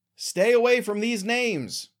Stay away from these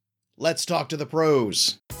names. Let's talk to the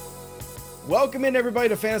pros. Welcome in, everybody,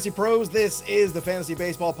 to Fantasy Pros. This is the Fantasy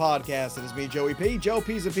Baseball Podcast. It is me, Joey P, Joe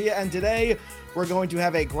Pisapia, and today we're going to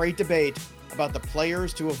have a great debate about the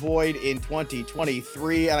players to avoid in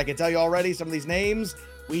 2023. And I can tell you already, some of these names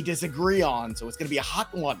we disagree on, so it's going to be a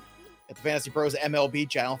hot one at the Fantasy Pros MLB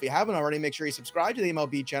channel. If you haven't already, make sure you subscribe to the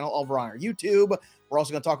MLB channel over on our YouTube. We're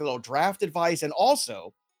also going to talk a little draft advice, and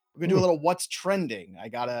also we're going to do a little what's trending. I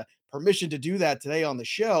got a permission to do that today on the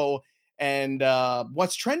show. And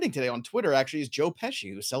what's trending today on Twitter actually is Joe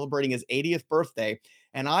Pesci, who's celebrating his 80th birthday.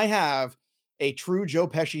 And I have a true Joe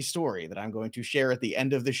Pesci story that I'm going to share at the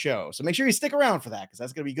end of the show. So make sure you stick around for that, because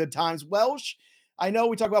that's going to be good times. Welsh, I know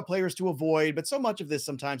we talk about players to avoid, but so much of this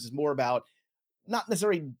sometimes is more about not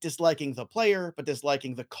necessarily disliking the player, but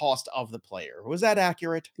disliking the cost of the player. Was that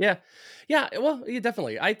accurate? Yeah. Well, yeah,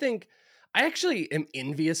 definitely. I think I actually am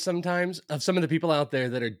envious sometimes of some of the people out there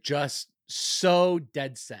that are just so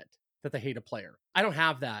dead set that they hate a player. I don't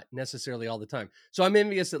have that necessarily all the time. So I'm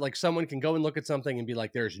envious that like someone can go and look at something and be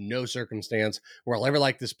like, there's no circumstance where I'll ever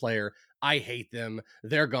like this player. I hate them.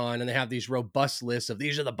 They're gone. And they have these robust lists of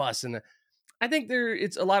these are the busts. And I think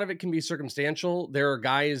it's a lot of it can be circumstantial. There are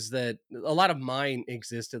guys that a lot of mine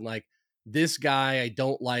exist in like, this guy, I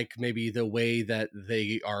don't like maybe the way that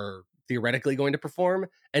they are theoretically going to perform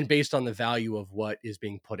and based on the value of what is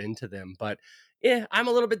being put into them. But yeah, I'm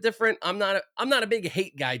a little bit different. I'm not a big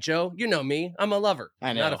hate guy, Joe. You know me. I'm a lover,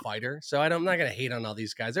 not a fighter. So I'm not going to hate on all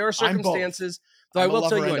these guys. There are circumstances, though. I will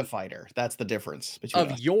tell you, a fighter. That's the difference between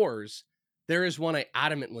of us. Yours. There is one I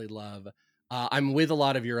adamantly love. I'm with a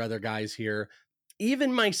lot of your other guys here.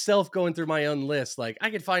 Even myself going through my own list, like I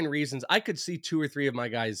could find reasons. I could see 2 or 3 of my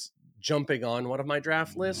guys jumping on one of my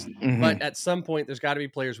draft lists, but at some point there's got to be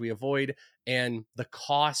players we avoid, and the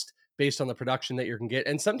cost based on the production that you can get,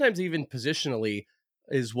 and sometimes even positionally,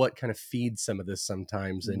 is what kind of feeds some of this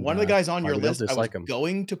sometimes. And one of the guys on your list I was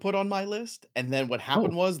going to put on my list, and then what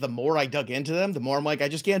happened was the more I dug into them, the more I'm like, I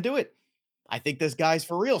just can't do it. I think this guy's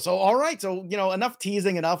for real. So all right, so enough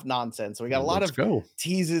teasing, enough nonsense. So we got a lot of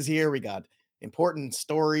teases here. We got important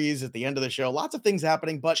stories at the end of the show. Lots of things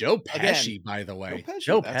happening, but Joe Pesci, again, by the way,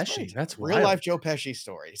 Joe Pesci, that's real life Joe Pesci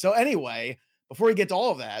story. So anyway, before we get to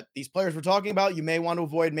all of that, these players we're talking about, you may want to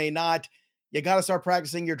avoid, may not. You got to start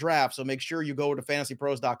practicing your draft. So make sure you go to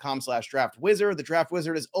fantasypros.com/draft wizard. The draft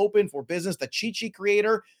wizard is open for business. The cheat sheet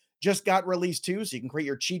creator just got released too. So you can create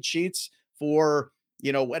your cheat sheets for,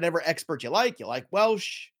 whatever expert you like. You like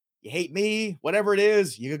Welsh, you hate me, whatever it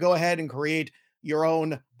is, you could go ahead and create your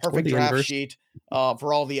own perfect draft sheet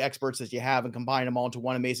for all the experts that you have and combine them all into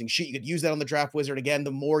one amazing sheet. You could use that on the Draft Wizard. Again, the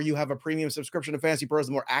more you have a premium subscription to Fantasy Pros,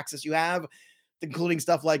 the more access you have, including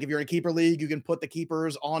stuff like if you're in a keeper league, you can put the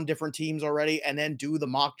keepers on different teams already and then do the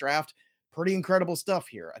mock draft. Pretty incredible stuff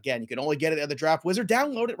here. Again, you can only get it at the Draft Wizard.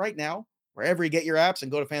 Download it right now, wherever you get your apps, and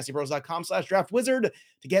go to fantasypros.com/draft wizard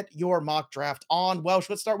to get your mock draft on. Welsh,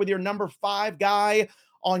 let's start with your number 5 guy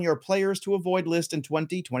on your players to avoid list in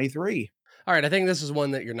 2023. All right, I think this is one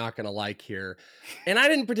that you're not going to like here. And I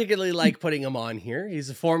didn't particularly like putting him on here. He's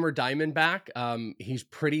a former Diamondback. He's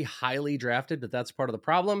pretty highly drafted, but that's part of the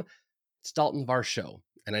problem. It's Dalton Varsho.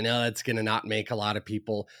 And I know that's going to not make a lot of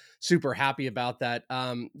people super happy about that.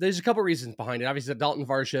 There's a couple reasons behind it. Obviously, Dalton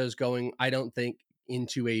Varsho is going, I don't think,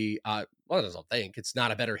 into a, I don't think, it's not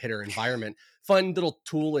a better hitter environment. Fun little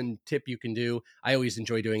tool and tip you can do, I always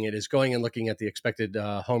enjoy doing it, is going and looking at the expected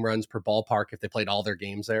home runs per ballpark if they played all their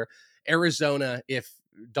games there. Arizona, if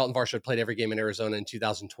Dalton Varsho had played every game in Arizona in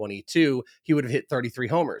 2022, he would have hit 33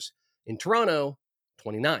 homers. In Toronto,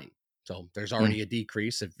 29. So there's already a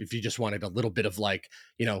decrease. If you just wanted a little bit of like,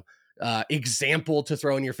 example to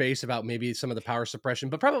throw in your face about maybe some of the power suppression,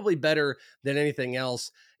 but probably better than anything else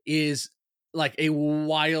is like a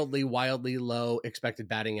wildly low expected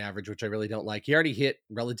batting average, which I really don't like. He already hit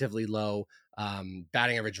relatively low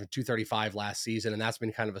batting average of 235 last season, and that's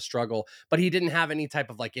been kind of a struggle, but he didn't have any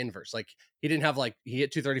type of like inverse. Like he didn't have like, he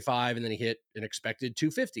hit 235 and then he hit an expected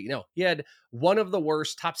 250. No, he had one of the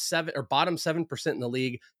worst top 7 or bottom 7% in the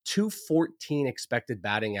league, 214 expected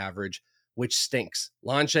batting average, which stinks.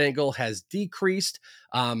 Launch angle has decreased.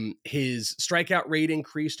 His strikeout rate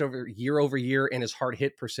increased over year, and his hard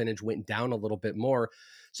hit percentage went down a little bit more.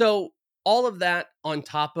 So all of that on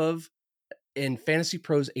top of in Fantasy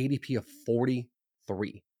Pros ADP of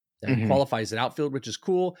 43. That qualifies at outfield, which is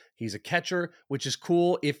cool. He's a catcher, which is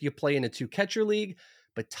cool if you play in a 2-catcher league.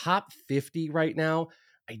 But top 50 right now,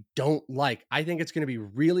 I don't like. I think it's going to be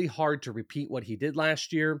really hard to repeat what he did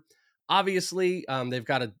last year. Obviously, they've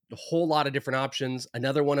got a whole lot of different options.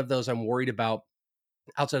 Another one of those I'm worried about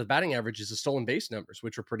outside of the batting average is the stolen base numbers,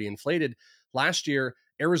 which were pretty inflated. Last year,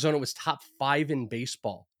 Arizona was top 5 in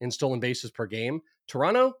baseball in stolen bases per game.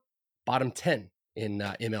 Toronto, bottom 10 in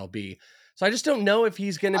MLB. So I just don't know if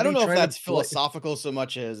he's going to I don't be know if trying that's to. philosophical so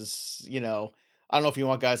much as, I don't know if you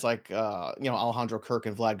want guys like, Alejandro Kirk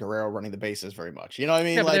and Vlad Guerrero running the bases very much. You know what I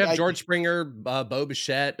mean? Yeah, but they Like, have George Springer, Bo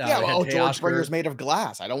Bichette. yeah, They had George Teoscar. Springer's made of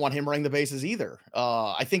glass. I don't want him running the bases either.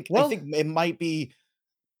 I Well, think it might be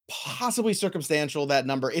possibly circumstantial, that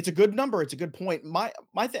number. It's a good number. It's a good point. My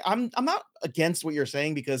thing, I'm not against what you're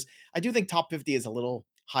saying, because I do think top 50 is a little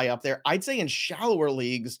high up there. I'd say in shallower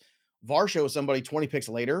leagues, Varsho is somebody 20 picks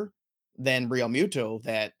later than Real Muto,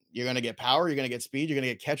 that you're going to get power, you're going to get speed, you're going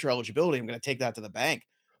to get catcher eligibility. I'm going to take that to the bank.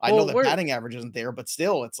 I know well, that we're batting average isn't there, but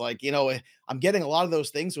still, it's like, I'm getting a lot of those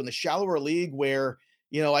things. So in the shallower league where,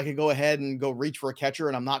 I could go ahead and go reach for a catcher,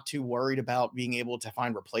 and I'm not too worried about being able to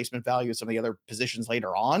find replacement value at some of the other positions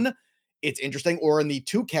later on. It's interesting. Or in the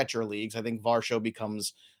two catcher leagues, I think Varsho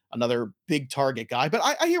becomes another big target guy. But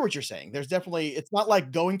I hear what you're saying. There's definitely, it's not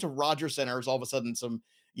like going to Rogers Center is all of a sudden some,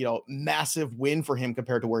 massive win for him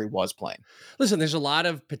compared to where he was playing. Listen, there's a lot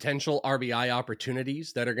of potential RBI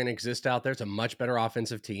opportunities that are going to exist out there. It's a much better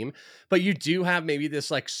offensive team, but you do have maybe this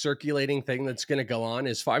like circulating thing that's going to go on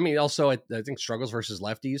as far. I mean, also I think struggles versus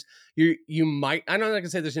lefties. You might, I'm not going to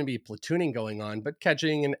say there's going to be platooning going on, but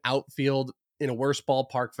catching an outfield in a worse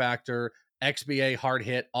ballpark factor, XBA hard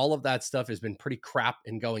hit, all of that stuff has been pretty crap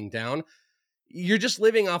and going down. You're just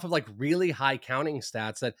living off of like really high counting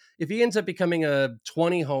stats that if he ends up becoming a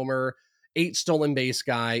 20 homer, 8 stolen base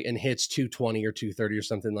guy and hits 220 or 230 or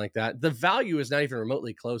something like that, the value is not even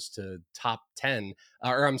remotely close to top 10,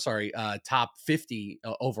 or I'm sorry, top 50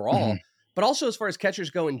 overall. Mhm. But also as far as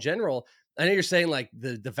catchers go in general, I know you're saying like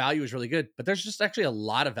the value is really good, but there's just actually a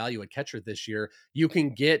lot of value at catcher this year. You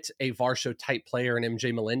can get a Varsho type player, an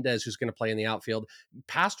MJ Melendez, who's going to play in the outfield,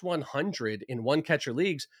 past 100 in one catcher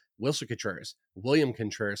leagues. Wilson Contreras, William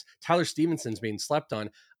Contreras, Tyler Stevenson's being slept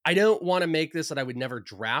on. I don't want to make this that I would never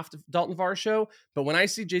draft Dalton Varsho, but when I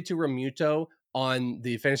see J2 Realmuto on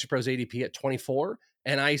the Fantasy Pros ADP at 24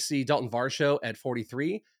 and I see Dalton Varsho at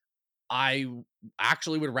 43, I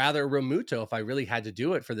actually would rather Realmuto if I really had to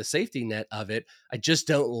do it for the safety net of it. I just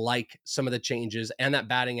don't like some of the changes and that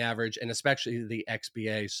batting average and especially the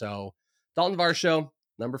XBA. So Dalton Varsho,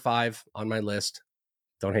 number 5 on my list.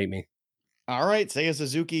 Don't hate me. All right, Seiya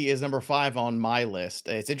Suzuki is number 5 on my list.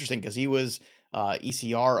 It's interesting because he was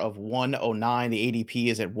ECR of 109. The ADP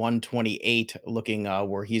is at 128, looking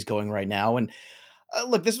where he's going right now. And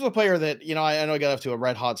look, this was a player that, I know he got off to a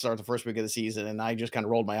red hot start the first week of the season, and I just kind of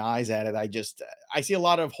rolled my eyes at it. I see a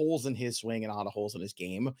lot of holes in his swing and a lot of holes in his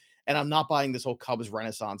game. And I'm not buying this whole Cubs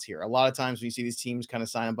renaissance here. A lot of times when you see these teams kind of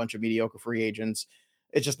sign a bunch of mediocre free agents,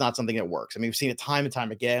 it's just not something that works. I mean, we've seen it time and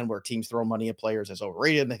time again where teams throw money at players as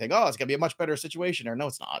overrated and they think, oh, it's going to be a much better situation. Or no,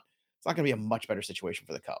 it's not. It's not going to be a much better situation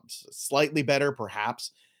for the Cubs. Slightly better,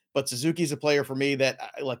 perhaps. But Suzuki's a player for me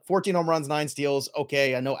that, like, 14 home runs, 9 steals.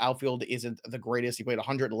 Okay, I know outfield isn't the greatest. He played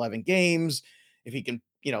 111 games. If he can,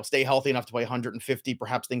 stay healthy enough to play 150,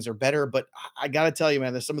 perhaps things are better. But I got to tell you,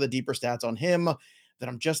 man, there's some of the deeper stats on him that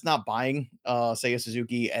I'm just not buying Seiya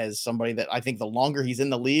Suzuki as somebody that I think the longer he's in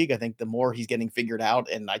the league, I think the more he's getting figured out.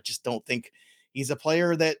 And I just don't think he's a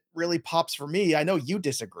player that really pops for me. I know you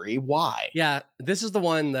disagree. Why? Yeah, this is the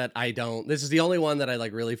one that I don't. This is the only one that I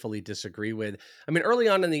like really fully disagree with. I mean, early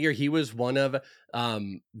on in the year, he was one of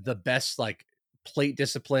the best like plate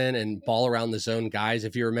discipline and ball around the zone guys.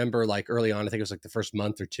 If you remember, like early on, I think it was like the first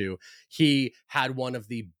month or two, he had one of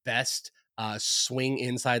the best swing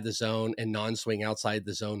inside the zone and non-swing outside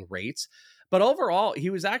the zone rates. But overall, he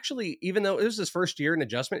was actually, even though it was his first year in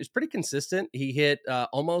adjustment, he's pretty consistent. He hit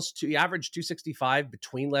he averaged 265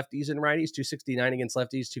 between lefties and righties, 269 against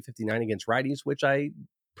lefties, 259 against righties, which I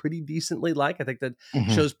pretty decently like. I think that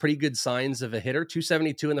shows pretty good signs of a hitter.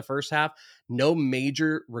 272 in the first half, no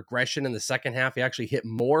major regression in the second half. He actually hit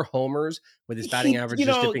more homers with his batting average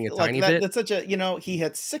just dipping a tiny bit. That's such a, he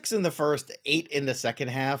had 6 in the first, 8 in the second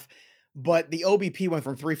half. But the OBP went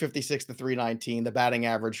from 356 to 319. The batting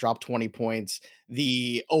average dropped 20 points.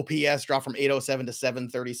 The OPS dropped from 807 to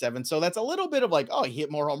 737. So that's a little bit of like, oh, he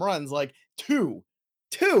hit more home runs, like two.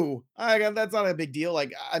 That's not a big deal.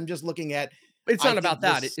 Like, I'm just looking at, It's I not think about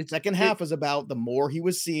that. the second half was about the more he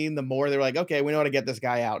was seen, the more they're like, okay, we know how to get this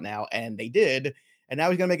guy out now. And they did. And now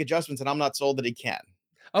he's going to make adjustments, and I'm not sold that he can.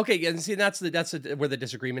 Okay, yeah, and see that's where the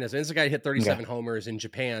disagreement is. And this guy hit 37 Okay. homers in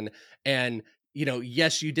Japan, and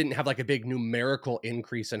yes, you didn't have like a big numerical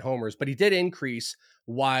increase in homers, but he did increase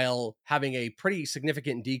while having a pretty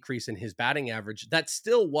significant decrease in his batting average. That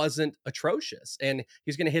still wasn't atrocious, and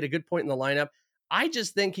he's going to hit a good point in the lineup. I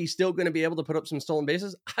just think he's still going to be able to put up some stolen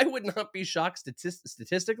bases. I would not be shocked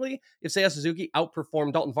statistically if Seiya Suzuki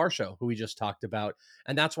outperformed Dalton Varsho, who we just talked about.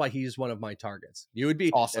 And that's why he's one of my targets. You would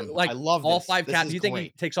be awesome. like I love all this. five This cat. is Do you think he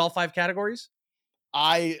great. takes all 5 categories?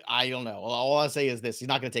 I don't know. All I'll say is this: he's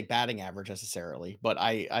not going to take batting average necessarily, but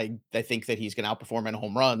I think that he's going to outperform in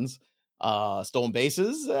home runs, stolen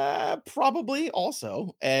bases, probably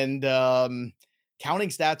also, and counting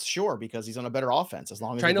stats, sure, because he's on a better offense as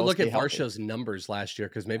long as they Trying to both look stay at healthy. Varsho's numbers last year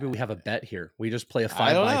because maybe we have a bet here. We just play a I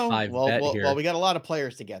 5 don't by know. 5 Well, bet well, here. well, we got a lot of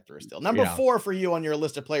players to get through still. Number Yeah. 4 for you on your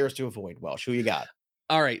list of players to avoid. Welsh, who you got?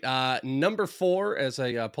 All right. Number 4, as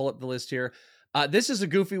I pull up the list here. This is a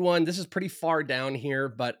goofy one. This is pretty far down here,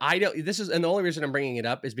 but I don't. And the only reason I'm bringing it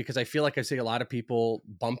up is because I feel like I see a lot of people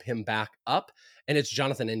bump him back up, and it's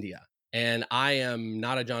Jonathan India. And I am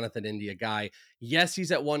not a Jonathan India guy. Yes,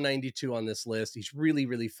 he's at 192 on this list. He's really,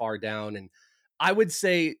 really far down. And I would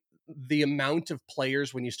say the amount of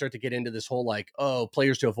players when you start to get into this whole like, oh,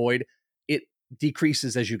 players to avoid, it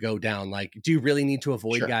decreases as you go down. Like, do you really need to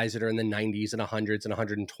avoid Sure. guys that are in the 90s and 100s and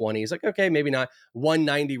 120s? Like, okay, maybe not.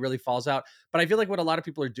 190 really falls out. But I feel like what a lot of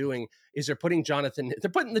people are doing is they're putting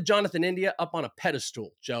the Jonathan India up on a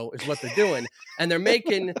pedestal, Joe, is what they're doing. And they're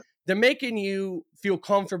making you feel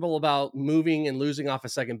comfortable about moving and losing off a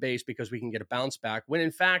second base because we can get a bounce back. When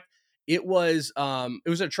in fact, it was an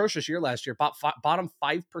atrocious year last year. Bottom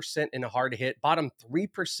 5% in a hard hit, bottom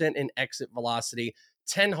 3% in exit velocity,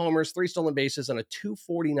 10 homers, 3 stolen bases, on a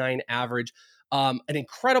 249 average. An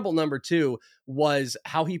incredible number too was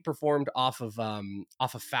how he performed off of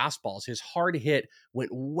fastballs. His hard hit went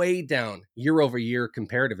way down year over year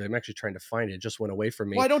comparatively. I'm actually trying to find it. It just went away from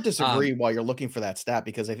me. Well, I don't disagree while you're looking for that stat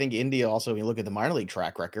because I think India also, when you look at the minor league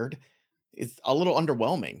track record, it's a little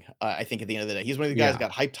underwhelming. I think at the end of the day, he's one of the guys Yeah.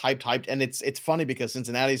 that got hyped, and it's funny because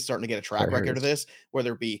Cincinnati's starting to get a track There it record of is. this,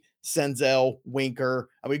 whether it be Senzel, Winker,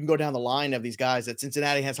 and we can go down the line of these guys that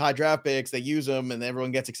Cincinnati has high draft picks. They use them, and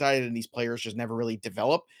everyone gets excited, and these players just never really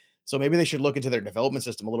develop. So maybe they should look into their development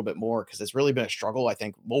system a little bit more because it's really been a struggle, I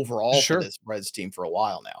think, overall for Sure. this Reds team for a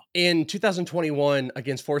while now. In 2021,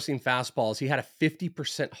 against four-seam fastballs, he had a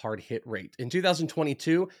 50% hard hit rate. In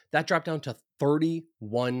 2022, that dropped down to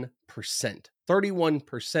 31%.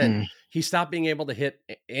 31%. He stopped being able to hit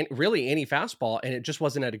really any fastball, and it just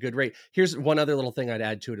wasn't at a good rate. Here's one other little thing I'd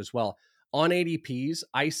add to it as well. On ADPs,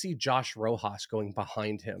 I see Josh Rojas going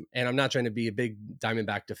behind him. And I'm not trying to be a big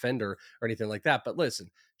Diamondback defender or anything like that. But listen,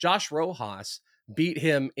 Josh Rojas beat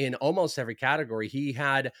him in almost every category. He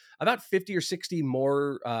had about 50 or 60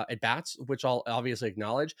 more at-bats, which I'll obviously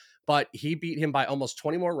acknowledge. But he beat him by almost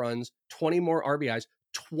 20 more runs, 20 more RBIs,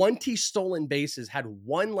 20 stolen bases, had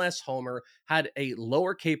 1 less homer, had a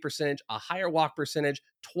lower K percentage, a higher walk percentage,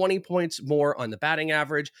 20 points more on the batting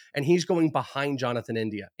average, and he's going behind Jonathan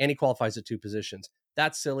India, and he qualifies at 2 positions.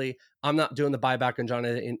 That's silly. I'm not doing the buyback on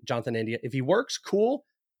Jonathan India. If he works, cool.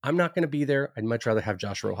 I'm not going to be there. I'd much rather have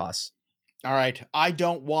Josh Rojas. All right. I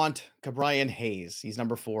don't want Ke'Bryan Hayes. He's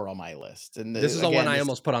number 4 on my list. And this is the one I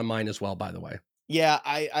almost put on mine as well, by the way. Yeah,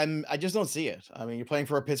 I just don't see it. I mean, you're playing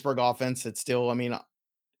for a Pittsburgh offense. It's still, I mean,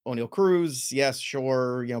 O'Neal Cruz, yes,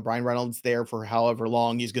 sure. You know, Brian Reynolds there for however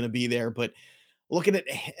long he's going to be there. But looking at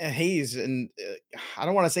Hayes, and I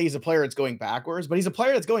don't want to say he's a player that's going backwards, but he's a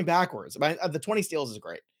player that's going backwards. I mean, the 20 steals is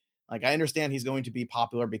great. Like, I understand he's going to be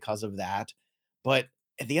popular because of that. But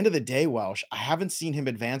at the end of the day, Welsh, I haven't seen him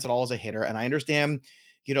advance at all as a hitter. And I understand,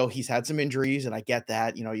 you know, he's had some injuries, and I get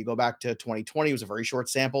that. You know, you go back to 2020, it was a very short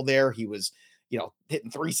sample there. He was, you know, hitting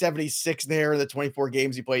 376 there in the 24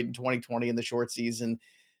 games he played in 2020 in the short season.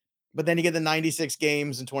 But then you get the 96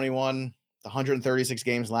 games in 21, the 136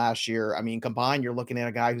 games last year. I mean, combined, you're looking at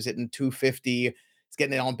a guy who's hitting 250. He's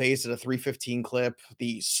getting it on base at a 315 clip.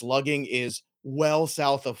 The slugging is well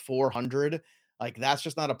south of 400. Like, that's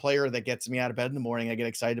just not a player that gets me out of bed in the morning. I get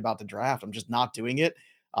excited about the draft. I'm just not doing it.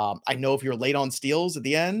 I know if you're late on steals at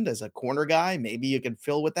the end as a corner guy, maybe you can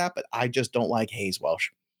fill with that, but I just don't like Hayes,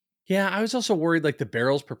 Welsh. Yeah, I was also worried like the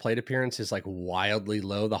barrels per plate appearance is like wildly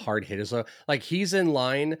low. The hard hit is low. Like he's in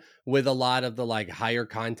line with a lot of the like higher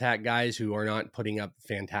contact guys who are not putting up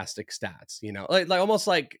fantastic stats, you know, like almost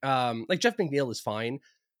like Jeff McNeil is fine.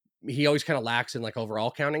 He always kind of lacks in like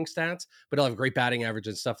overall counting stats, but he'll have great batting average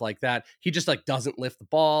and stuff like that. He just like doesn't lift the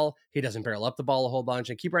ball. He doesn't barrel up the ball a whole bunch.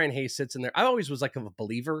 And Ke'Bryan Hayes sits in there. I always was like a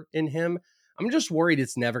believer in him. I'm just worried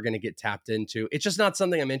it's never going to get tapped into. It's just not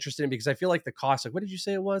something I'm interested in because I feel like the cost, like, what did you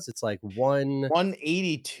say it was? It's like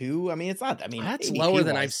 182. I mean, it's not, I mean, that's ADP lower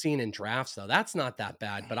than I've wise. seen in drafts though. That's not that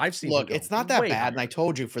bad, but I've seen him Look, go it's not that way bad. higher. And I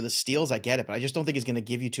told you for the steals, I get it, but I just don't think he's going to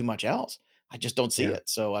give you too much else. I just don't see Yeah. it.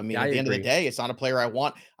 So, I mean, Yeah, at I the end of the agree. day, it's not a player I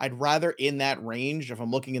want. I'd rather in that range, if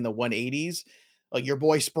I'm looking in the 180s, Like your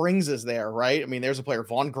boy Springs is there, right? I mean, there's a player,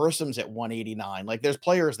 Vaughn Grissom's at 189. Like there's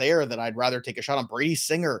players there that I'd rather take a shot on. Brady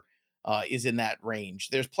Singer is in that range.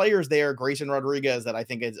 There's players there, Grayson Rodriguez, that I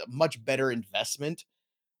think is a much better investment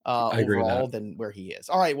I agree with that. overall than where he is.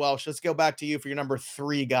 All right, well, let's go back to you for your number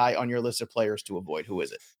 3 guy on your list of players to avoid. Who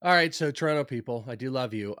is it? All right, so Toronto people, I do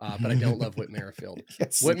love you, but I don't love Whit Merrifield.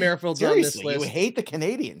 Yes, Whit Merrifield's on this seriously, you list. hate the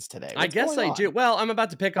Canadians today. I What's guess going I do. on? Well, I'm about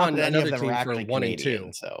to pick Not on that any of another them are team for actually 1 and 2.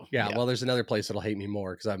 Canadian, so Yeah, yeah. well, there's another place that'll hate me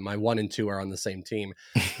more because my 1 and 2 are on the same team.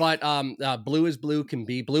 But blue as blue can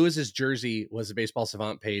be. Blue as his jersey was the Baseball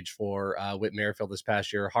Savant page for Whit Merrifield this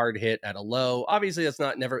past year. Hard hit at a low. Obviously, that's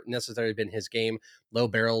not never necessarily been his game. Low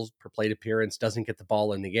barrels per plate appearance, doesn't get the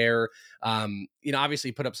ball in the air.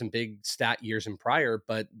 Obviously put up some big stat years in prior,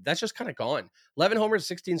 but that's just kind of gone. 11 homers,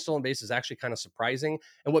 16 stolen bases is actually kind of surprising.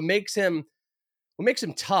 And what makes him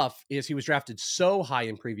tough is he was drafted so high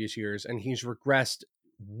in previous years and he's regressed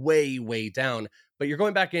way, way down. But you're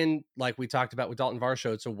going back in, like we talked about with Dalton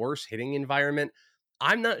Varsho, it's a worse hitting environment.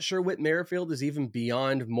 I'm not sure Whit Merrifield is even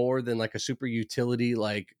beyond more than like a super utility,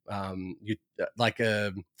 like a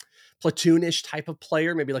platoonish type of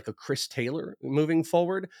player, maybe like a Chris Taylor moving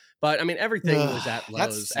forward. But I mean, everything was at lows.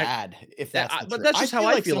 That's sad if that's the but truth. that's just how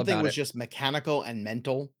I like feel something about was it. just mechanical and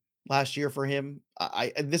mental last year for him.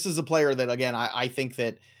 This is a player that again I think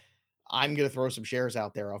that I'm going to throw some shares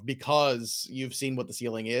out there of because you've seen what the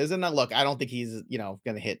ceiling is. And now look, I don't think he's, going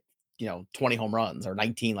to hit, 20 home runs or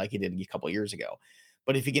 19 like he did a couple of years ago.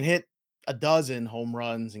 But if he can hit a dozen home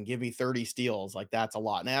runs and give me 30 steals, like that's a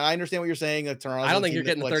lot. Now I understand what you're saying. That I Toronto's don't a think team you're that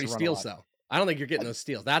getting the likes 30 to run a steals lot. though. I don't think you're getting those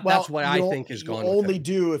steals. That's what I think is you gone with only him.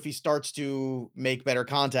 do if he starts to make better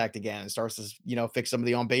contact again and starts to, fix some of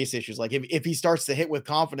the on base issues. Like if he starts to hit with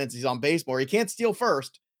confidence, he's on base more. He can't steal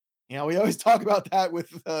first. We always talk about that with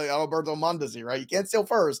Alberto Mondesi, right? You can't steal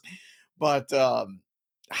first. But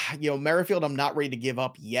Merrifield, I'm not ready to give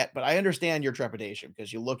up yet, but I understand your trepidation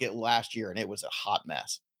because you look at last year and it was a hot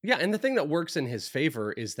mess. Yeah, and the thing that works in his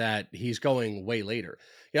favor is that he's going way later.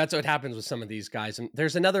 Yeah, that's what happens with some of these guys. And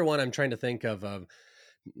there's another one I'm trying to think of.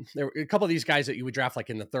 There were a couple of these guys that you would draft like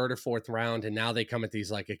in the 3rd or 4th round, and now they come at these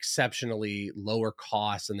like exceptionally lower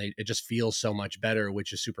costs, and it just feels so much better,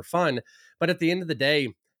 which is super fun. But at the end of the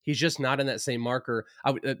day, he's just not in that same marker.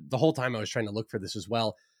 The whole time I was trying to look for this as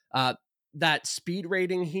well. That speed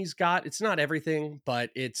rating he's got, it's not everything, but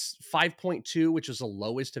it's 5.2, which is the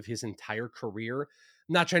lowest of his entire career.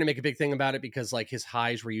 I'm not trying to make a big thing about it because like his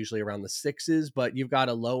highs were usually around the 6s, but you've got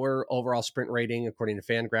a lower overall sprint rating according to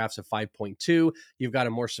Fangraphs of 5.2. You've got a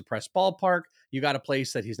more suppressed ballpark. You got a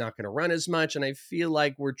place that he's not going to run as much. And I feel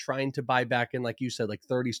like we're trying to buy back in, like you said, like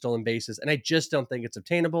 30 stolen bases. And I just don't think it's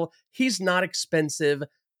obtainable. He's not expensive,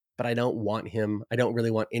 but I don't want him. I don't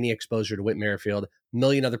really want any exposure to Whit Merrifield. A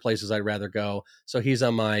million other places I'd rather go. So he's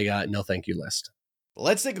on my no thank you list.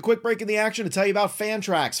 Let's take a quick break in the action to tell you about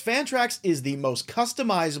Fantrax. Fantrax is the most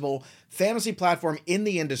customizable fantasy platform in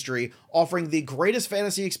the industry, offering the greatest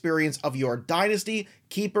fantasy experience of your dynasty,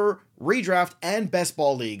 keeper, redraft, and best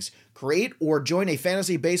ball leagues. Create or join a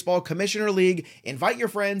fantasy baseball commissioner league, invite your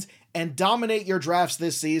friends, and dominate your drafts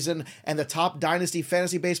this season. And the top dynasty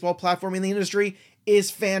fantasy baseball platform in the industry is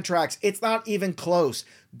Fantrax. It's not even close.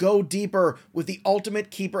 Go deeper with the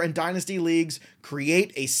ultimate keeper and dynasty leagues.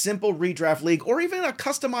 Create a simple redraft league or even a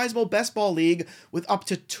customizable best ball league with up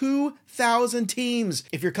to 2,000 teams.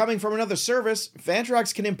 If you're coming from another service,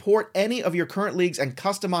 Fantrax can import any of your current leagues and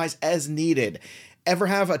customize as needed. Ever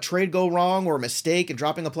have a trade go wrong or a mistake in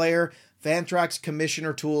dropping a player? Fantrax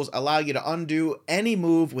Commissioner tools allow you to undo any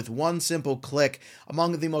move with one simple click.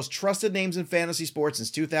 Among the most trusted names in fantasy sports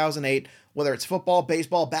since 2008, whether it's football,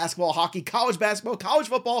 baseball, basketball, hockey, college basketball, college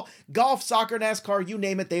football, golf, soccer, NASCAR, you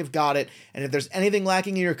name it, they've got it. And if there's anything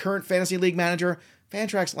lacking in your current fantasy league manager,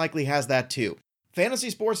 Fantrax likely has that too.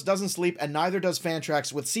 Fantasy sports doesn't sleep, and neither does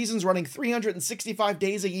Fantrax, with seasons running 365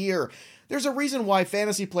 days a year. There's a reason why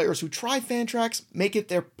fantasy players who try Fantrax make it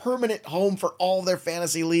their permanent home for all their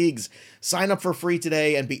fantasy leagues. Sign up for free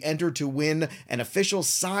today and be entered to win an official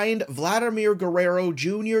signed Vladimir Guerrero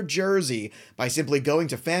Jr. jersey by simply going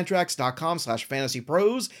to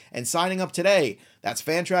fantrax.com/fantasypros and signing up today. That's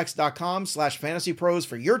fantrax.com/fantasypros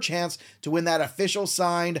for your chance to win that official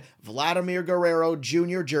signed Vladimir Guerrero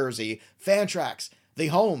Jr. jersey. Fantrax, the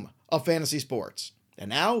home of fantasy sports. And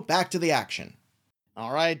now, back to the action.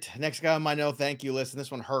 All right, next guy on my no thank you list, and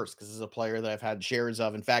this one hurts because this is a player that I've had shares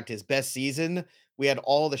of. In fact, his best season, we had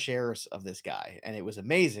all the shares of this guy, and it was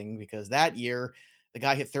amazing because that year, the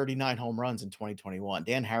guy hit 39 home runs in 2021.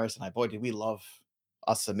 Dan Harris and I, boy, did we love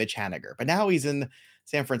us a Mitch Haniger. But now he's in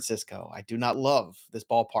San Francisco. I do not love this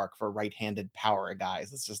ballpark for right-handed power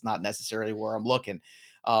guys. It's just not necessarily where I'm looking.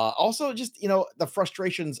 Also, just the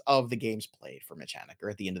frustrations of the games played for Mitch Haniger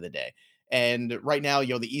at the end of the day. And right now,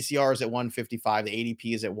 the ECR is at 155, the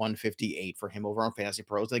ADP is at 158 for him over on Fantasy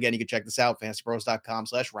Pros. And again, you can check this out,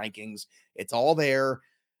 fantasypros.com/rankings. It's all there.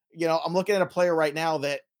 I'm looking at a player right now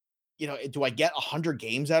that, do I get 100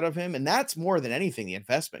 games out of him? And that's more than anything the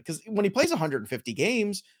investment. Because when he plays 150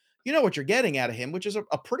 games, you know what you're getting out of him, which is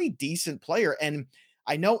a pretty decent player. And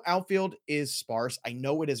I know outfield is sparse. I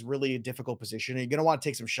know it is really a difficult position. And you're going to want to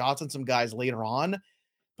take some shots on some guys later on.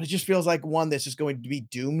 But it just feels like one that's just going to be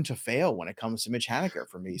doomed to fail when it comes to Mitch Haniger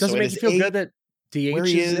for me. Does So it it make you is feel good that where DH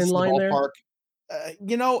he is in is, the line there? ballpark.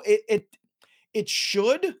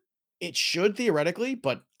 It should theoretically,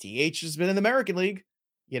 but DH has been in the American League,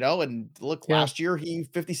 and look, Yeah. last year he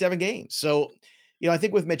 57 games. So, I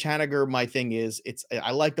think with Mitch Haniger, my thing is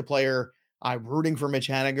I like the player. I'm rooting for Mitch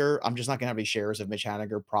Haniger. I'm just not gonna have any shares of Mitch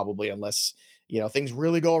Haniger probably unless, things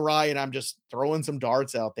really go awry and I'm just throwing some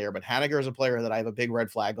darts out there. But Haniger is a player that I have a big red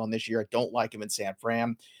flag on this year. I don't like him in San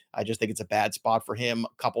Fran. I just think it's a bad spot for him,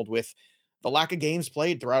 coupled with the lack of games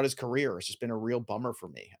played throughout his career. It's just been a real bummer for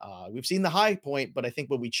me. We've seen the high point, but I think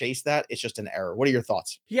when we chase that, it's just an error. What are your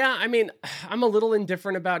thoughts? Yeah, I mean, I'm a little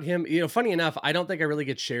indifferent about him. Funny enough, I don't think I really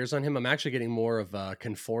get shares on him. I'm actually getting more of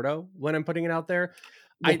Conforto when I'm putting it out there.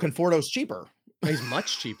 Well, Conforto's cheaper. He's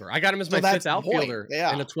much cheaper. I got him as So my that's fifth the point. outfielder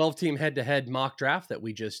Yeah. in a 12-team head-to-head mock draft that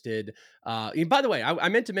we just did. And by the way, I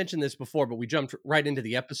meant to mention this before, but we jumped right into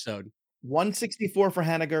the episode. 164 for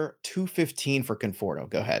Haniger, 215 for Conforto.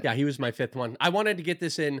 Go ahead. Yeah, he was my fifth one. I wanted to get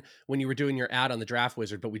this in when you were doing your ad on the Draft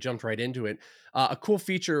Wizard, but we jumped right into it. A cool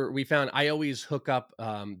feature we found, I always hook up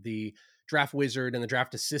the Draft Wizard and the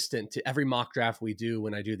Draft Assistant to every mock draft we do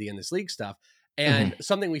when I do the In This League stuff. And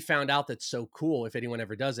something we found out that's so cool, if anyone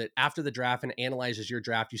ever does it, after the draft and analyzes your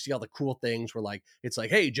draft, you see all the cool things where it's like,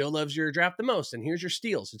 hey, Joe loves your draft the most, and here's your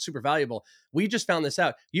steals. It's super valuable. We just found this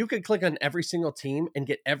out. You could click on every single team and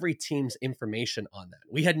get every team's information on that.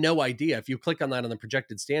 We had no idea. If you click on that on the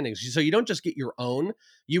projected standings, so you don't just get your own,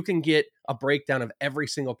 you can get a breakdown of every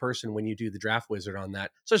single person when you do the Draft Wizard on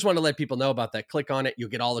that. So I just want to let people know about that. Click on it. You'll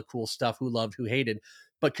get all the cool stuff, who loved, who hated.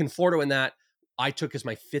 But Conforto in that, I took as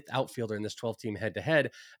my fifth outfielder in this 12-team head-to-head.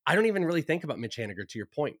 I don't even really think about Mitch Haniger, to your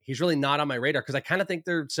point. He's really not on my radar because I kind of think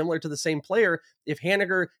they're similar to the same player. If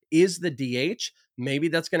Haniger is the DH, maybe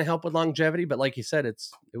that's going to help with longevity. But like you said, it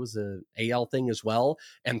was a AL thing as well.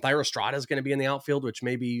 And Thyrostrada is going to be in the outfield, which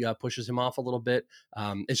maybe pushes him off a little bit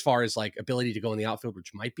as far as ability to go in the outfield,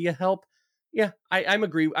 which might be a help. Yeah, I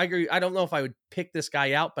agree. I agree. I don't know if I would pick this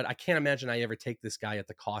guy out, but I can't imagine I ever take this guy at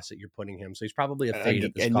the cost that you're putting him. So he's probably a fade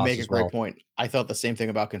at this and cost. You make a as great well. point. I thought the same thing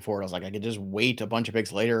about Conforto. I was like, I could just wait a bunch of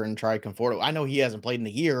picks later and try Conforto. I know he hasn't played in a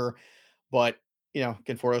year, but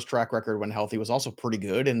Conforto's track record when healthy was also pretty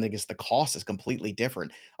good, and I guess the cost is completely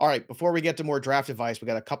different. All right, before we get to more draft advice, we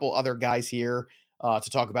got a couple other guys here to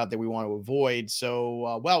talk about that we want to avoid.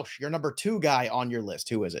 So, Welsh, your number 2 guy on your list.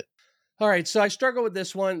 Who is it? All right, so I struggle with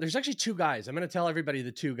this one. There's actually 2 guys. I'm going to tell everybody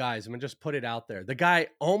the 2 guys. I'm going to just put it out there. The guy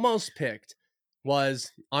almost picked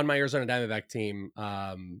was on my Arizona Diamondback team,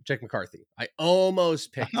 Jake McCarthy. I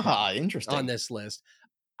almost picked him interesting on this list.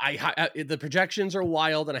 The projections are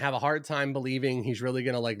wild, and I have a hard time believing he's really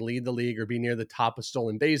going to lead the league or be near the top of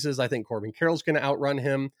stolen bases. I think Corbin Carroll's going to outrun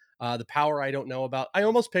him. The power I don't know about. I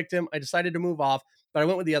almost picked him. I decided to move off, but I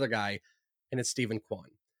went with the other guy, and it's Steven Kwan.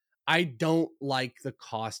 I don't like the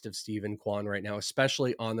cost of Steven Kwan right now,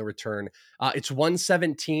 especially on the return. It's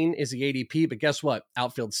 117 is the ADP, but guess what?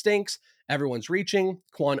 Outfield stinks. Everyone's reaching.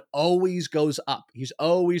 Kwan always goes up. He's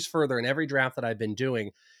always further in every draft that I've been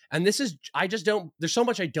doing. And there's so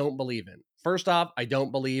much I don't believe in. First off, I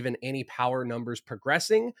don't believe in any power numbers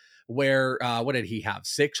progressing where, what did he have?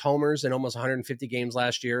 6 homers in almost 150 games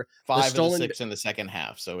last year. 5 of the 6 in the second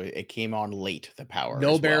half. So it came on late, the power.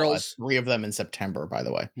 No barrels. 3 of them in September, by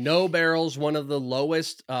the way. No barrels, one of the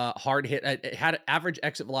lowest hard hit. It had average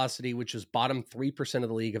exit velocity, which was bottom 3% of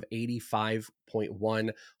the league of 85.1.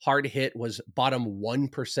 Hard hit was bottom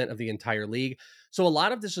 1% of the entire league. So a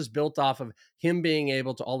lot of this was built off of him being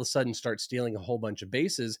able to all of a sudden start stealing a whole bunch of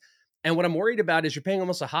bases. And what I'm worried about is you're paying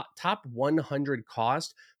almost a top 100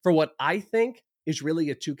 cost for what I think is really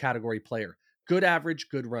a 2-category player. Good average,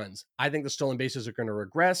 good runs. I think the stolen bases are going to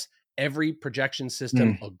regress. Every projection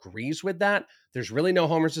system agrees with that. There's really no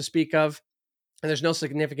homers to speak of, and there's no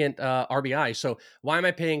significant RBI. So why am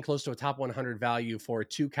I paying close to a top 100 value for a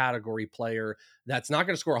 2-category player that's not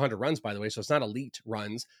going to score 100 runs, by the way? So it's not elite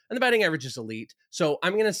runs, and the batting average is elite. So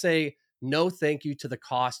I'm going to say no thank you to the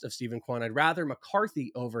cost of Steven Kwan. I'd rather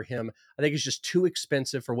McCarthy over him. I think it's just too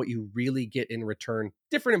expensive for what you really get in return.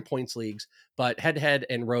 Different in points leagues, but head-to-head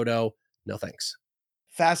and roto, no thanks.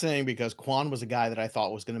 fascinating because Quan was a guy that I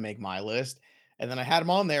thought was going to make my list. And then I had him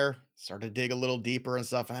on there, started to dig a little deeper and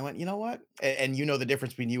stuff. And I went, you know what? And you know, the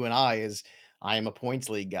difference between you and I is I am a points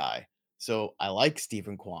league guy. So I like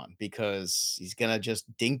Stephen Kwan because he's going to just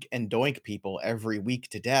dink and doink people every week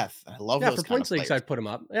to death. I love Yeah, those for kind points of leagues, players. I'd put him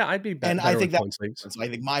up. Yeah, I'd be And I better think with that points leagues. so I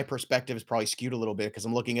think my perspective is probably skewed a little bit because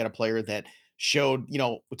I'm looking at a player that showed, we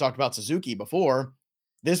talked about Suzuki before.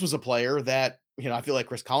 This was a player that, I feel like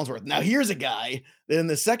Chris Collinsworth. Now here's a guy that in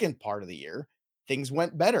the second part of the year, things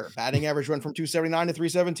went better. Batting average went from 279 to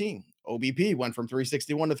 317. OBP went from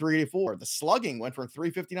 361 to 384. The slugging went from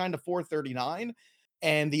 359 to 439.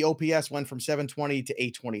 And the OPS went from 720 to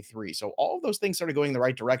 823. So all of those things started going in the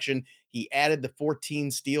right direction. He added the 14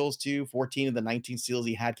 steals to 14 of the 19 steals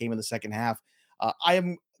he had came in the second half. I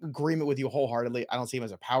am in agreement with you wholeheartedly. I don't see him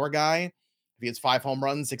as a power guy. If he hits 5 home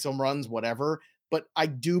runs, 6 home runs, whatever. But I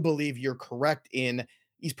do believe you're correct in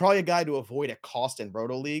he's probably a guy to avoid at cost in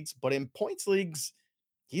roto leagues. But in points leagues,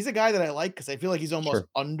 he's a guy that I like because I feel like he's almost Sure.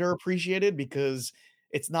 underappreciated because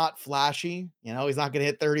it's not flashy. He's not going to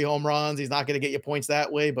hit 30 home runs. He's not going to get you points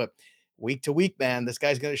that way. But week to week, man, this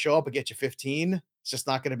guy's going to show up and get you 15. It's just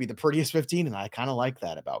not going to be the prettiest 15. And I kind of like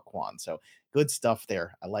that about Quan. So good stuff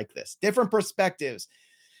there. I like this. Different perspectives.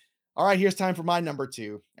 All right, here's time for my number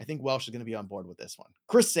 2. I think Welsh is going to be on board with this one.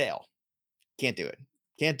 Chris Sale. Can't do it.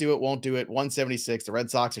 Can't do it. Won't do it. 176. The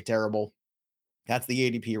Red Sox are terrible. That's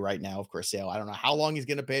the ADP right now of Chris Sale. I don't know how long he's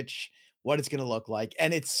going to pitch, what it's going to look like.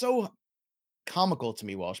 And it's so comical to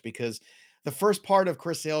me, Welsh, because the first part of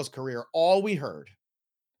Chris Sale's career, all we heard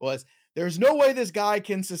was there's no way this guy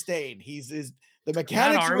can sustain. The That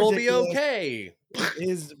mechanics are arm will be ridiculous. okay.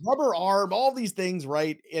 His rubber arm, all these things,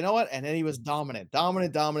 right? You know what? And then he was dominant.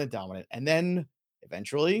 And then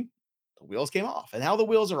eventually the wheels came off. And now the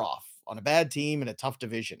wheels are off on a bad team in a tough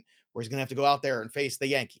division where he's going to have to go out there and face the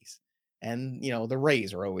Yankees. And, the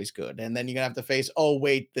Rays are always good. And then you're going to have to face, oh,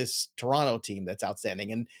 wait, this Toronto team that's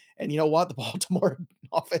outstanding. And you know what? The Baltimore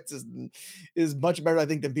offense is much better, I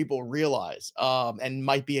think, than people realize, and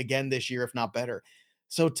might be again this year, if not better.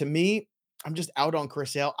 So to me, I'm just out on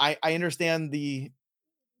Chris Sale. I understand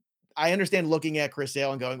looking at Chris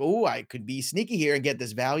Sale and going, oh, I could be sneaky here and get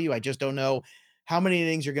this value. I just don't know how many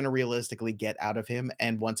innings you're going to realistically get out of him.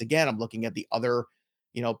 And once again, I'm looking at the other,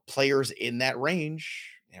 players in that range.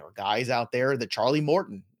 There are guys out there, the Charlie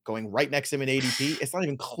Morton going right next to him in ADP. It's not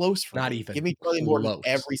even close for Not me. even Give me Charlie Morton close.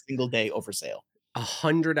 every single day over Sale.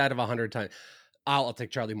 100 out of 100 times. I'll take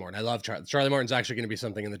Charlie Morton. I love Charlie. Charlie Morton's actually going to be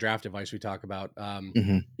something in the draft advice we talk about.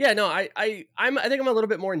 Yeah, no, I think I'm a little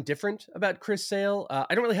bit more indifferent about Chris Sale.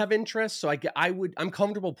 I don't really have interest, so I'm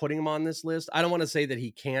comfortable putting him on this list. I don't want to say that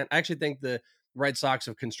he can't. I actually think the Red Sox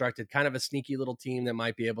have constructed kind of a sneaky little team that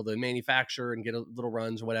might be able to manufacture and get a little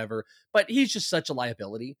runs or whatever, but he's just such a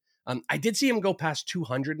liability. I did see him go past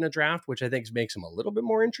 200 in a draft, which I think makes him a little bit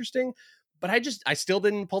more interesting, but I still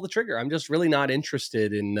didn't pull the trigger. I'm just really not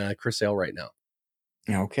interested in Chris Sale right now.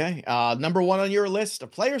 Okay. Number 1 on your list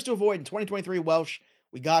of players to avoid in 2023, Welsh.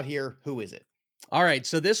 We got here. Who is it? All right.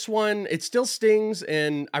 So this one, it still stings,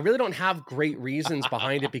 and I really don't have great reasons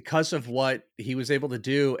behind it because of what he was able to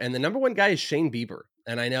do. And the number 1 guy is Shane Bieber.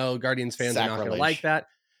 And I know Guardians fans are not going to like that.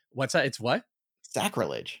 What's that? It's what?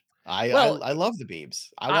 Sacrilege. I love the Biebs.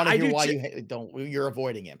 I want to hear why you're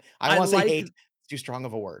avoiding him. I want to say hate. It's too strong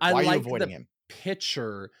of a word. Why are you avoiding him?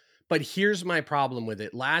 Pitcher, but here's my problem with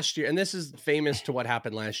it. Last year, and this is famous to what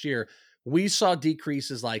happened last year, we saw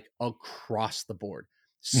decreases like across the board.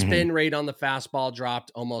 Spin rate on the fastball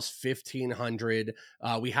dropped almost 1,500.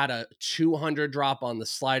 We had a 200 drop on the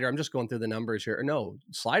slider. I'm just going through the numbers here. No,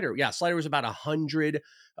 slider. Yeah, slider was about 100.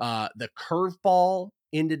 The curveball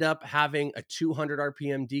ended up having a 200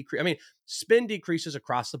 RPM decrease. I mean, spin decreases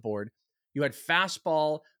across the board. You had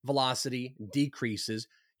fastball velocity decreases.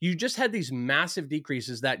 You just had these massive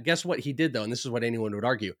decreases that, guess what he did, though? And this is what anyone would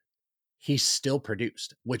argue. He still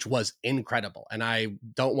produced, which was incredible. And I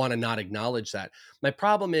don't want to not acknowledge that. My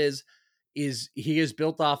problem is he is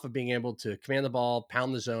built off of being able to command the ball,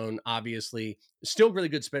 pound the zone, obviously. Still really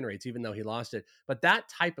good spin rates, even though he lost it. But that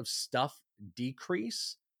type of stuff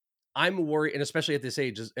decrease, I'm worried, and especially at this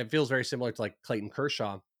age, it feels very similar to like Clayton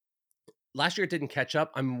Kershaw. Last year it didn't catch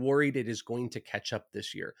up. I'm worried it is going to catch up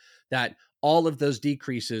this year, that all of those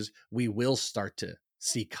decreases we will start to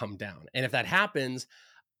see come down. And if that happens,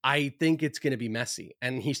 I think it's going to be messy.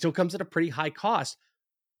 And he still comes at a pretty high cost,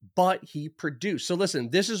 but he produced. So listen,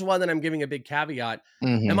 this is one that I'm giving a big caveat.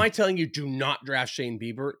 Am I telling you do not draft Shane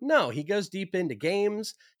Bieber? No, he goes deep into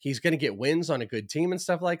games. He's going to get wins on a good team and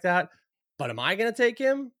stuff like that. But am I going to take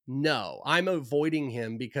him? No, I'm avoiding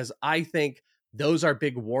him because I think those are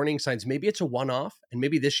big warning signs. Maybe it's a one-off, and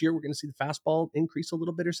maybe this year we're going to see the fastball increase a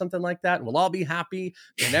little bit or something like that, and we'll all be happy,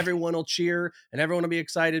 and everyone will cheer, and everyone will be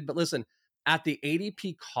excited. But listen, at the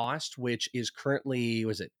ADP cost, which is currently,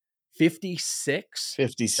 was it 56?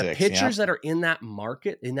 56. The pitchers that are in that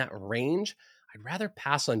market, in that range, I'd rather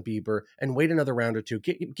pass on Bieber and wait another round or two.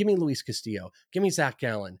 Give me Luis Castillo. Give me Zach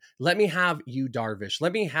Gallen. Let me have Yu Darvish.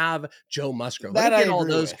 Let me have Joe Musgrove. Let me get all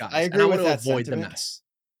those guys. I agree with that avoid sentiment. The mess.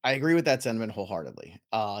 I agree with that sentiment wholeheartedly.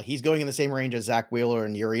 He's going in the same range as Zach Wheeler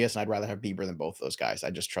and Urias, and I'd rather have Bieber than both those guys.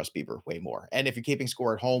 I just trust Bieber way more. And if you're keeping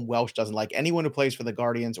score at home, Welsh doesn't like anyone who plays for the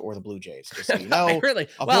Guardians or the Blue Jays. Just so you know,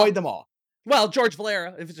 avoid them all. Well, George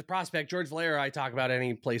Valera, if it's a prospect, George Valera, I talk about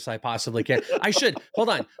any place I possibly can. I should. Hold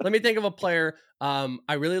on. Let me think of a player.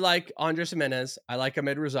 I really like Andres Jimenez. I like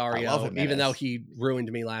Ahmed Rosario, even though he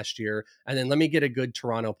ruined me last year. And then let me get a good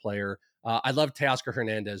Toronto player. I love Teoscar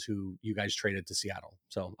Hernandez, who you guys traded to Seattle.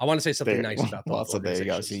 So I want to say something nice about both so there you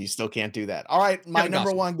go. So you still can't do that. All right. My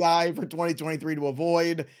number one guy for 2023 to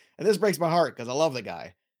avoid, and this breaks my heart because I love the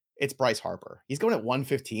guy. It's Bryce Harper. He's going at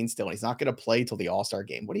 115 still, and he's not going to play till the All-Star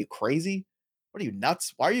game. What are you, crazy? What are you,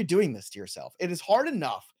 nuts? Why are you doing this to yourself? It is hard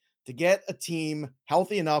enough to get a team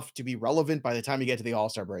healthy enough to be relevant by the time you get to the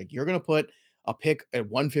All-Star break. You're going to put a pick at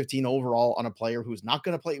 115 overall on a player who's not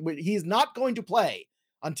going to play. He's not going to play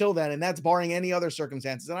until then, and that's barring any other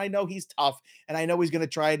circumstances. And I know he's tough, and I know he's going to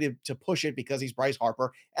try to push it because he's Bryce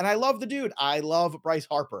Harper. And I love the dude. I love Bryce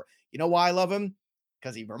Harper. You know why I love him?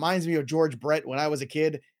 Because he reminds me of George Brett when I was a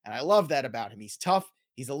kid, and I love that about him. He's tough.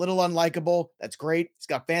 He's a little unlikable. That's great. He's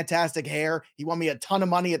got fantastic hair. He won me a ton of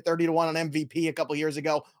money at 30-1 on MVP a couple years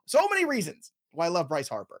ago. So many reasons why I love Bryce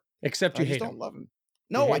Harper. Except you don't love him.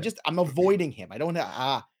 No, I'm avoiding him. I don't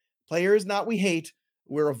players not we hate,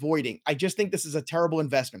 we're avoiding. I just think this is a terrible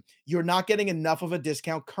investment. You're not getting enough of a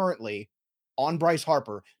discount currently on Bryce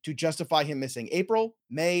Harper to justify him missing April,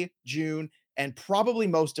 May, June, and probably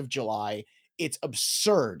most of July. It's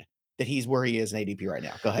absurd that he's where he is in ADP right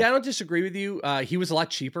now. Go ahead. Yeah, I don't disagree with you. He was a lot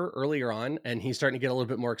cheaper earlier on, and he's starting to get a little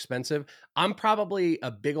bit more expensive. I'm probably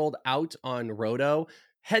a big old out on Roto.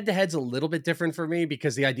 Head-to-head's a little bit different for me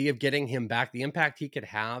because the idea of getting him back, the impact he could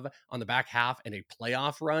have on the back half and a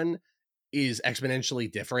playoff run is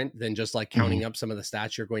exponentially different than just like counting up some of the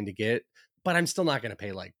stats you're going to get. But I'm still not going to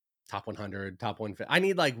pay like top 100, top 150. I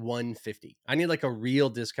need like 150. I need like a real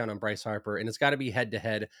discount on Bryce Harper, and it's got to be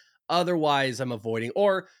head-to-head. Otherwise, I'm avoiding.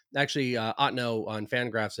 Or actually, Otno on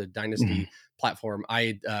Fangraphs, a dynasty platform,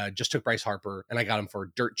 I just took Bryce Harper and I got him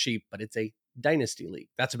for dirt cheap, but it's a dynasty league.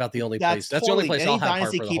 That's about the only place. That's the only place I'll have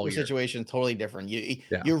Harper the whole year. Situation totally different.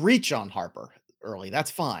 You reach on Harper early.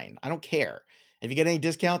 That's fine. I don't care. If you get any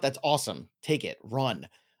discount, that's awesome. Take it. Run.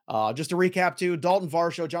 Just to recap too, Dalton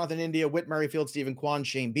Varsho, Jonathan India, Whit Merrifield, Stephen Kwan,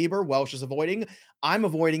 Shane Bieber. Welsh is avoiding. I'm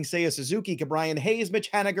avoiding Seiya Suzuki, Ke'Bryan Hayes,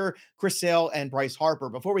 Mitch Haniger, Chris Sale, and Bryce Harper.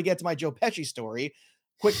 Before we get to my Joe Pesci story,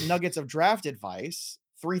 quick nuggets of draft advice.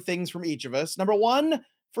 3 things from each of us. Number 1,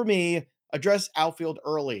 for me, address outfield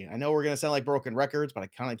early. I know we're going to sound like broken records, but I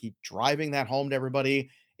kind of keep driving that home to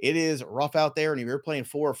everybody. It is rough out there, and if you're playing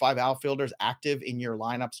 4 or 5 outfielders active in your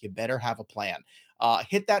lineups, you better have a plan.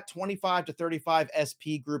 Hit that 25 to 35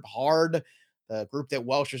 SP group hard. The group that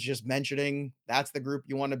Welsh was just mentioning, that's the group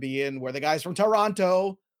you want to be in, where the guys from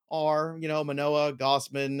Toronto are, Manoah,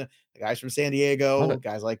 Gossman, the guys from San Diego,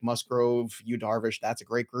 guys like Musgrove, Yu Darvish. That's a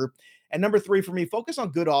great group. And number 3 for me, focus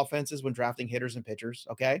on good offenses when drafting hitters and pitchers.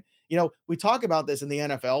 Okay. We talk about this in the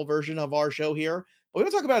NFL version of our show here, but we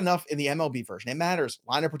don't talk about enough in the MLB version. It matters.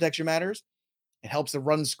 Line of protection matters. It helps the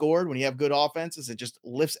runs scored when you have good offenses. It just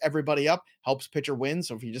lifts everybody up, helps pitcher win.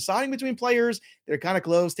 So if you're deciding between players that are kind of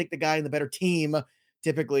close, take the guy in the better team.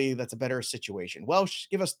 Typically, that's a better situation. Welsh,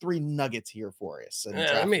 give us 3 nuggets here for us.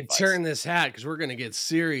 Let me turn this hat because we're going to get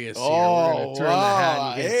serious here. We're going to turn the hat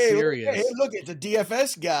and get serious. Look, it's a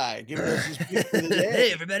DFS guy giving us his picks for the day.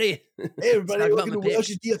 Hey, everybody. Look at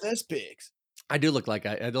Welsh's DFS picks. I do look like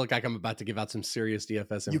I'm about to give out some serious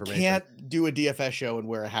DFS information. You can't do a DFS show and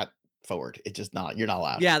wear a hat forward. It's just not, you're not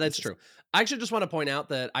allowed. Yeah, that's true. I actually just want to point out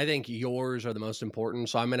that I think yours are the most important.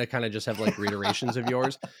 So I'm going to kind of just have like reiterations of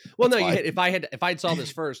yours. Well, no, if I'd saw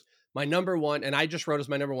this first, my number 1, and I just wrote as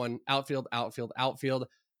my number 1, outfield.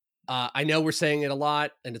 I know we're saying it a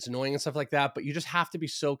lot and it's annoying and stuff like that, but you just have to be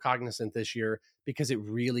so cognizant this year because it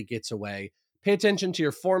really gets away. Pay attention to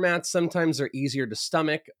your formats. Sometimes they're easier to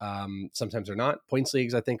stomach. Sometimes they're not. Points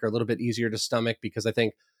leagues, I think, are a little bit easier to stomach because I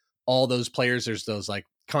think all those players, there's those like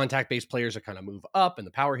contact-based players that kind of move up and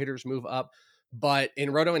the power hitters move up. But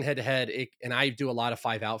in Roto and head-to-head, and I do a lot of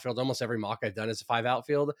 5 outfield. Almost every mock I've done is a 5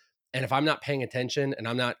 outfield. And if I'm not paying attention and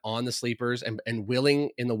I'm not on the sleepers and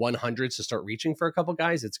willing in the 100s to start reaching for a couple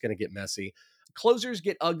guys, it's going to get messy. closers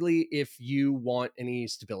get ugly if you want any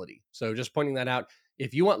stability. So just pointing that out.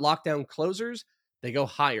 If you want lockdown closers, they go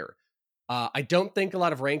higher. I don't think a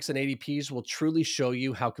lot of ranks and ADPs will truly show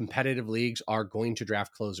you how competitive leagues are going to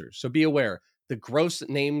draft closers. So be aware, the gross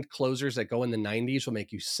named closers that go in the 90s will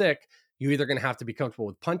make you sick. You're either going to have to be comfortable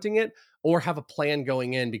with punting it or have a plan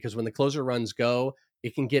going in, because when the closer runs go,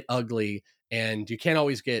 it can get ugly, and you can't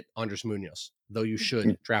always get Andres Munoz, though you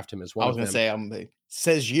should draft him as one. I was going to say,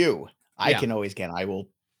 says you. I can always get. I will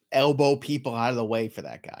elbow people out of the way for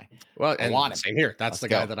that guy. Well, I and want him. Same here. That's the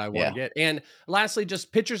guy that I want to get. And lastly,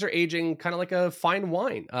 just pitchers are aging kind of like a fine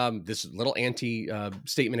wine. This little anti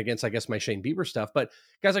statement against, I guess, my Shane Bieber stuff, but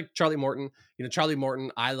guys like Charlie Morton,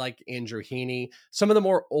 I like Andrew Heaney. Some of the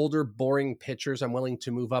more older, boring pitchers I'm willing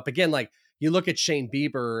to move up. Again, like you look at Shane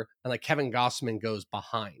Bieber and like Kevin Gossman goes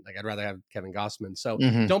behind. Like I'd rather have Kevin Gossman. So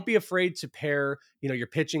don't be afraid to pair, your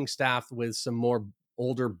pitching staff with some more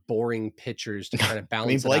older, boring pitchers to kind of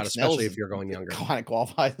balance it out, especially if you're going younger. Kind of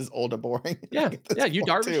qualifies as older, boring. Yeah. You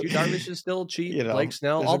Darvish is still cheap. Blake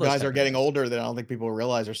Snell, all those guys are getting older that I don't think people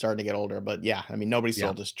realize are starting to get older. But yeah, I mean, nobody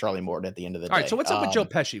sold just Charlie Morton at the end of the day. All right, so what's up with Joe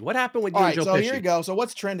Pesci? What happened with you and Joe Pesci? So here you go. So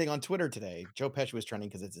what's trending on Twitter today? Joe Pesci was trending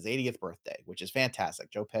because it's his 80th birthday, which is fantastic.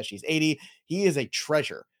 Joe Pesci's 80. He is a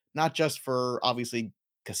treasure, not just for obviously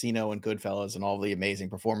Casino and Goodfellas and all the amazing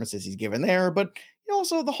performances he's given there, but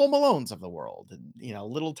also the Home Alones of the world, and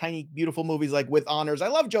little tiny beautiful movies like With Honors. I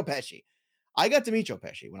love Joe Pesci. I got to meet Joe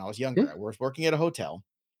Pesci when I was younger. I was working at a hotel.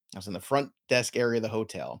 I was in the front desk area of the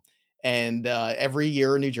hotel, and every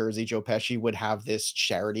year in New Jersey, Joe Pesci would have this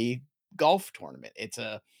charity golf tournament. It's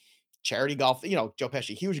a charity golf. Joe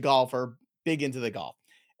Pesci, huge golfer, big into the golf.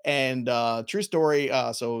 And true story.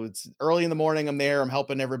 So it's early in the morning. I'm there. I'm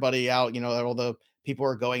helping everybody out. All the people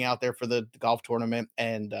are going out there for the golf tournament,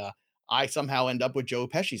 and I somehow end up with Joe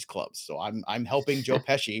Pesci's clubs. So I'm helping Joe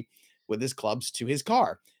Pesci with his clubs to his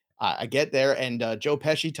car. I get there, and Joe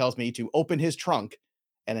Pesci tells me to open his trunk,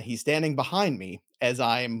 and he's standing behind me as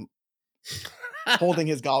I'm holding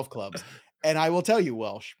his golf clubs. And I will tell you,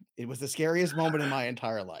 Welsh, it was the scariest moment in my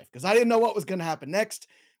entire life, because I didn't know what was going to happen next.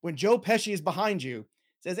 When Joe Pesci is behind you,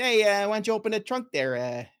 says, "Hey, why don't you open the trunk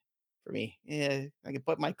there for me? Yeah, I can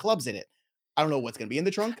put my clubs in it." I don't know what's going to be in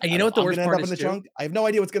the trunk. And you know what the worst part is, in the trunk. I have no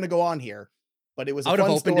idea what's going to go on here, but it was. I would have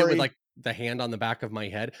opened it with like the hand on the back of my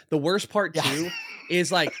head. The worst part too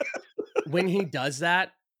is like when he does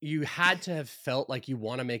that, you had to have felt like you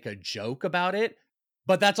want to make a joke about it,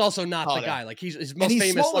 but that's also not the guy. Like his most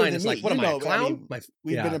famous line is like, "What am I, a clown?"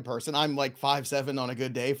 We've been in person. I'm like 5'7" on a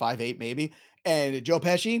good day, 5'8" maybe, and Joe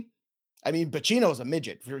Pesci. I mean, Pacino's a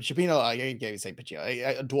midget. For Chipino, I can't say Pacino,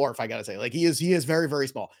 a dwarf. I gotta say, like he is very, very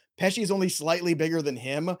small. Pesci is only slightly bigger than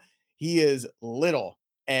him. He is little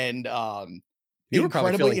and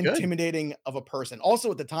incredibly intimidating of a person.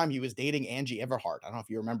 Also, at the time, he was dating Angie Everhart. I don't know if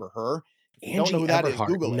you remember her. If you don't know who that is,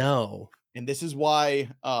 Google it. No. And this is why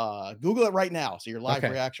Google it right now. So your live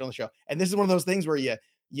reaction on the show. And this is one of those things where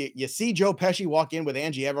you see Joe Pesci walk in with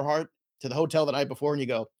Angie Everhart to the hotel the night before, and you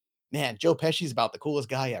go, "Man, Joe Pesci's about the coolest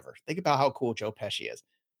guy ever." Think about how cool Joe Pesci is.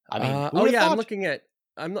 I mean,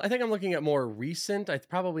 I think I'm looking at more recent. I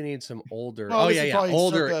probably need some older.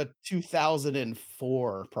 Older.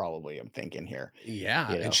 2004, probably. I'm thinking here.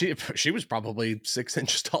 Yeah, and she was probably 6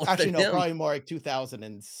 inches taller. Actually, than him. Probably more like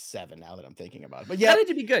 2007. Now that I'm thinking about it, but yeah, that had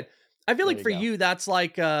to be good. I feel like for you, that's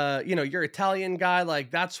like you're Italian guy.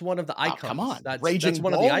 Like that's one of the icons. Come on, that's Raging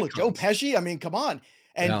one Bull of the icons. Joe Pesci. I mean, come on.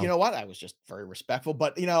 And you know what? I was just very respectful,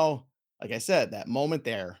 but like I said, that moment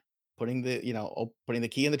there, putting the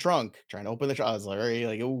key in the trunk, trying to open the trunk, I was very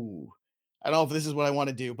like, ooh, I don't know if this is what I want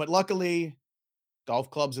to do. But luckily, golf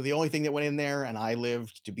clubs are the only thing that went in there, and I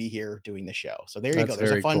lived to be here doing the show. So there you go.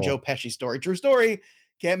 There's a fun Joe Pesci story. True story.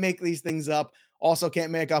 Can't make these things up. Also,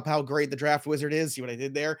 can't make up how great the Draft Wizard is. See what I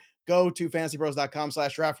did there? Go to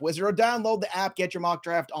fantasypros.com/draftwizard or download the app. Get your mock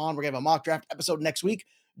draft on. We're going to have a mock draft episode next week.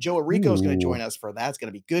 Joe Arrico is going to join us for that. It's going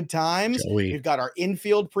to be good times. We've got our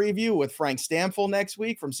infield preview with Frank Stamfel next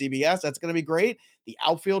week from CBS. That's going to be great. The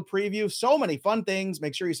outfield preview. So many fun things.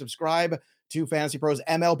 Make sure you subscribe to Fantasy Pros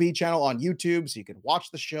MLB channel on YouTube so you can watch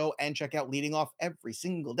the show and check out Leading Off every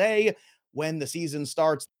single day when the season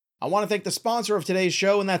starts. I want to thank the sponsor of today's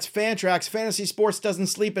show, and that's Fantrax. Fantasy sports doesn't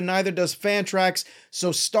sleep, and neither does Fantrax.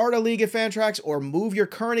 So start a league at Fantrax or move your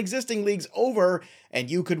current existing leagues over, and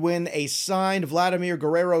you could win a signed Vladimir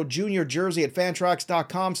Guerrero Jr. jersey at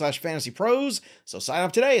fantrax.com/fantasypros. So sign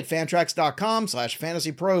up today at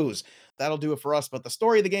fantrax.com/fantasypros. That'll do it for us, but the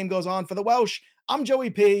story of the game goes on for the Welsh. I'm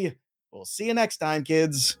Joey P. We'll see you next time,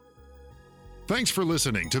 kids. Thanks for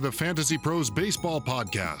listening to the Fantasy Pros Baseball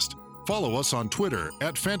Podcast. Follow us on Twitter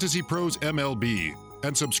 @FantasyProsMLB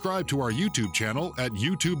and subscribe to our YouTube channel at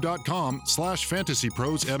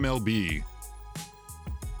youtube.com/fantasyprosmlb.